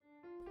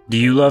Do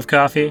you love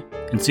coffee?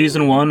 In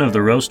Season 1 of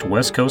the Roast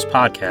West Coast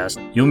podcast,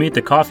 you'll meet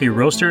the coffee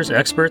roasters,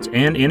 experts,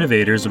 and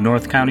innovators of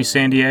North County,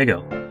 San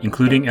Diego,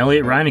 including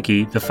Elliot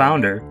Reinecke, the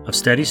founder of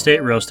Steady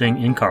State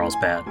Roasting in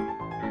Carlsbad.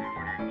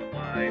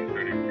 I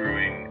started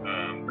brewing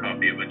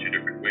coffee a bunch of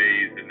different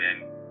ways, and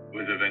then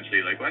was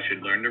eventually like, well, I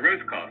should learn to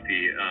roast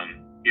coffee.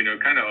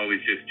 Kind of always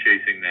just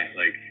chasing that,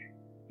 like,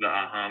 the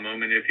aha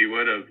moment, if you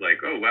would, of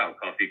like, oh, wow,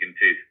 coffee can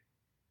taste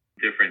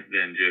different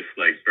than just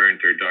like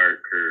burnt or dark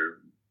or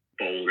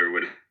bold or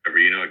whatever.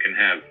 It can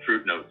have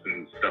fruit notes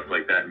and stuff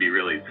like that and be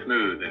really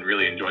smooth and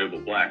really enjoyable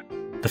black.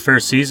 The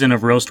first season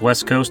of Roast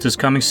West Coast is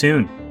coming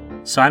soon.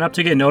 Sign up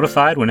to get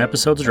notified when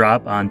episodes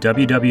drop on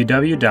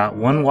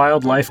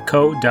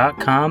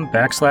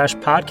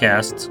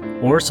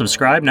www.onewildlifeco.com/podcasts or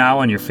subscribe now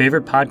on your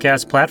favorite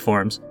podcast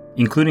platforms,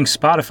 including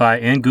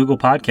Spotify and Google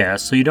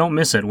Podcasts, so you don't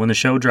miss it when the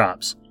show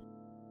drops.